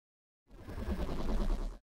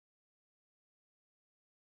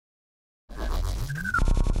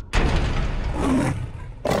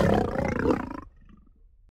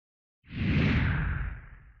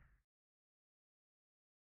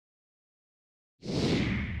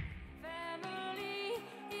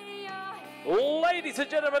Ladies and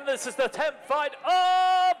gentlemen, this is the 10th fight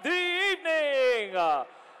of the evening.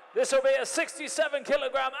 This will be a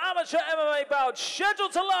 67-kilogram amateur MMA bout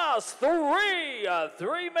scheduled to last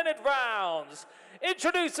three-minute rounds.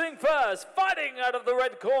 Introducing first, fighting out of the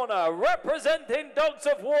red corner, representing Dogs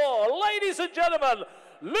of War, ladies and gentlemen,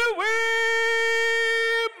 LOUIE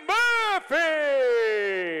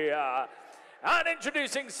Murphy. And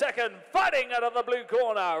introducing second, fighting out of the blue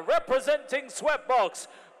corner, representing Sweatbox,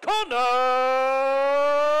 Connor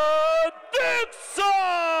DIXON.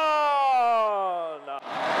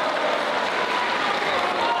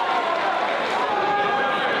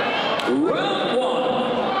 Round one.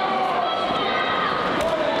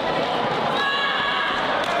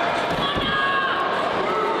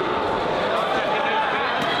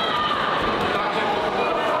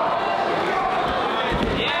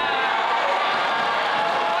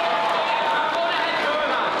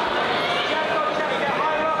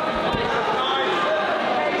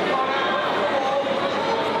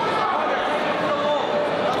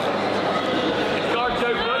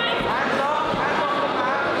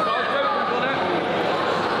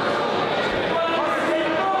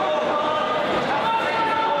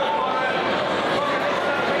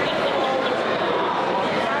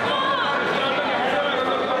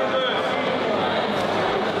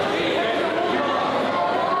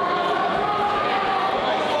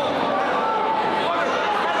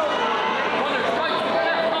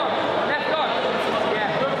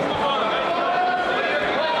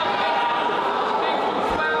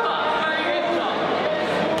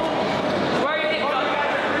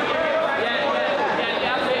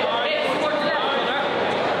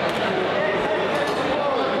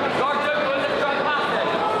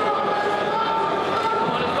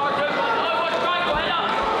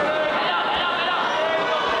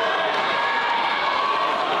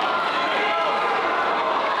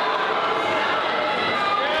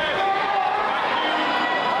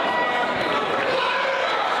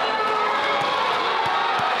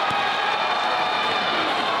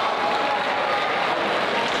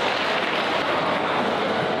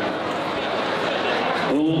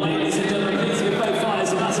 Ladies and gentlemen, please give both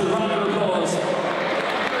fighters a massive round of applause.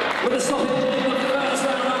 With a stoppage in the first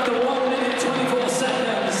round after 1 minute 24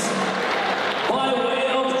 seconds, by way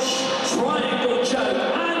of triangle choke,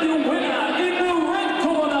 and your winner in the red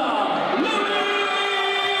corner, LOUIE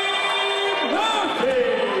Murphy.